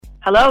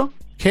Hello?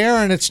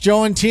 Karen, it's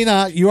Joe and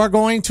Tina. You are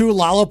going to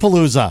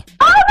Lollapalooza.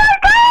 Oh my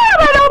God!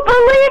 I don't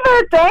believe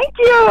it. Thank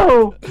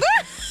you.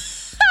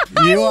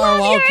 You are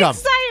welcome. Your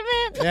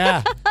excitement.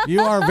 Yeah,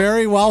 you are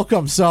very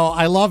welcome. So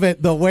I love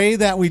it. The way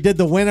that we did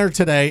the winner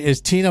today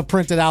is Tina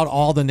printed out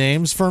all the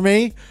names for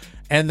me.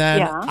 And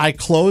then I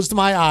closed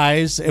my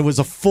eyes. It was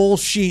a full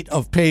sheet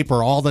of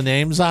paper, all the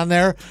names on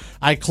there.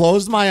 I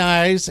closed my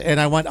eyes and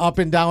I went up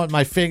and down with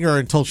my finger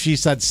until she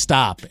said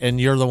stop,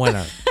 and you're the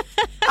winner.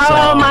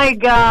 Oh my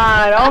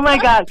God. Oh my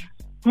God.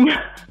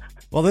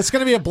 Well, this is going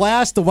to be a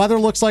blast. The weather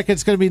looks like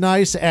it's going to be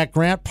nice at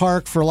Grant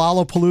Park for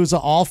Lollapalooza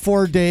all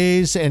 4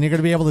 days, and you're going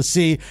to be able to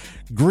see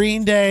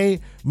Green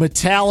Day,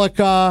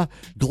 Metallica,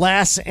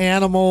 Glass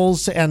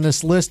Animals, and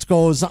this list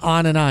goes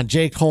on and on.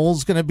 J.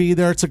 Cole's going to be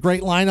there. It's a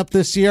great lineup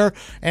this year,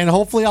 and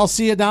hopefully I'll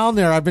see you down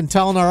there. I've been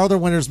telling our other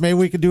winners maybe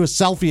we could do a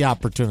selfie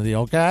opportunity,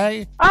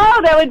 okay?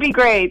 Oh, that would be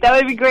great. That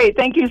would be great.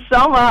 Thank you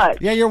so much.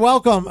 Yeah, you're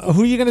welcome.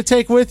 Who are you going to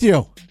take with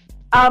you?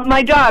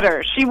 My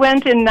daughter. She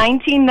went in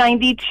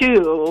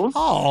 1992.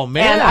 Oh,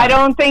 man. And I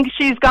don't think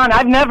she's gone.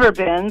 I've never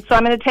been, so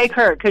I'm going to take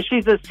her because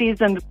she's a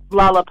seasoned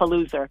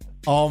Lollapaloozer.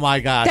 Oh,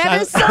 my gosh.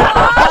 That is so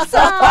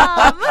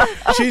awesome.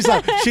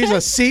 She's a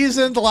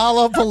seasoned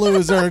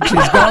Lollapalooza.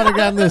 She's going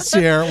again this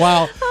year.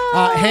 Wow.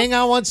 Hang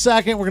on one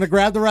second. We're going to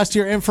grab the rest of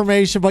your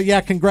information. But,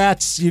 yeah,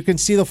 congrats. You can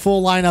see the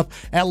full lineup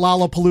at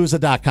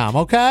Lollapalooza.com,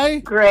 okay?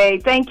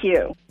 Great. Thank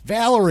you.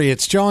 Valerie,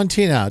 it's Joe and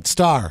Tina at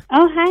Star.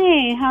 Oh,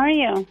 hi. How are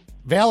you?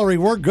 Valerie,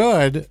 we're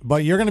good,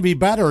 but you're going to be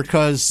better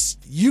because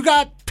you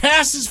got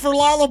passes for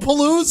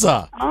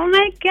Lollapalooza. Oh,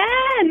 my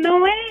God. No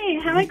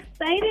way. How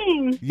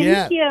exciting.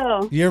 Thank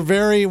you. You're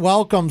very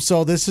welcome.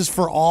 So this is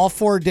for all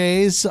 4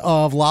 days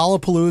of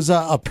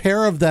Lollapalooza, a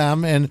pair of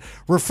them. And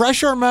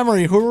refresh our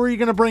memory, who are you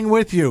going to bring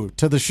with you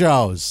to the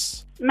shows?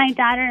 My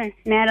daughter,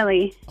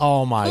 Natalie.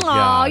 Oh, my Oh,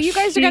 gosh. you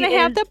guys are going to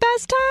have the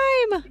best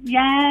time.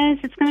 Yes,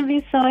 it's going to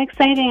be so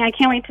exciting. I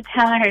can't wait to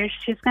tell her.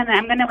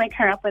 I'm going to wake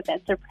her up with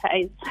that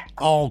surprise.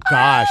 Oh,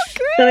 gosh.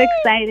 So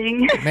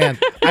exciting. Man,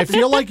 I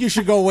feel like you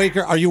should go wake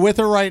her. Are you with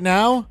her right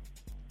now?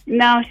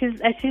 No,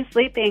 she's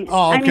sleeping.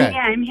 Oh, okay. I mean,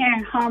 yeah, I'm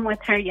here home with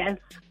her, yes.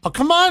 Oh,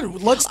 come on.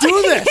 Let's do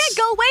this.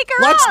 Go wake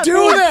her Let's up.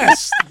 do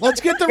this. Let's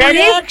get the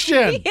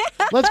reaction.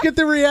 Let's get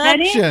the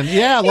reaction. Ready?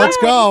 Yeah, let's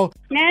go.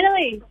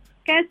 Natalie,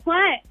 guess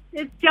what?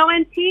 It's Joe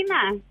and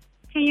Tina.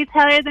 Can you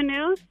tell her the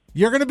news?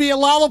 You're going to be at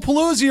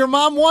Lollapalooza. Your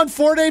mom won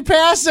 4-day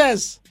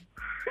passes.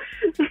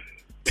 She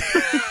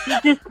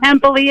just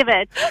can't believe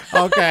it.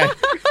 Okay.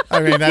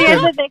 I mean, She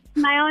has a big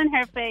smile on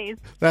her face.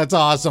 that's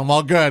awesome.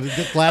 Well, good.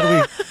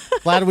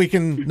 Glad we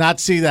can not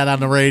see that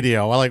on the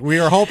radio. Like, we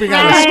were hoping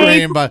on the Right.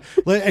 screen, but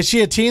is she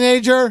a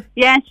teenager?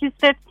 Yeah, she's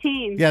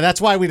 15. Yeah, that's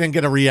why we didn't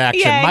get a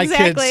reaction. Yeah,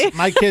 exactly.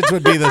 My kids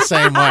would be the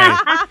same way.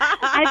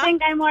 I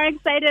think I'm more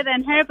excited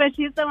than her, but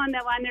she's the one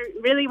that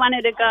really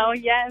wanted to go.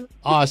 Yes.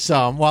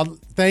 Awesome. Well,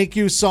 thank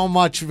you so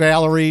much,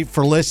 Valerie,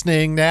 for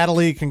listening.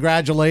 Natalie,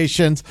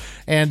 congratulations.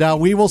 And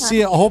we will see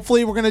you.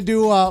 Hopefully, we're going to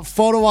do a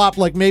photo op.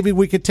 Like maybe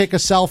we could take a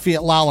selfie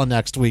at Lolla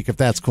next week if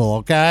that's cool,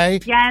 okay?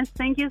 Yes.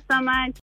 Thank you so much.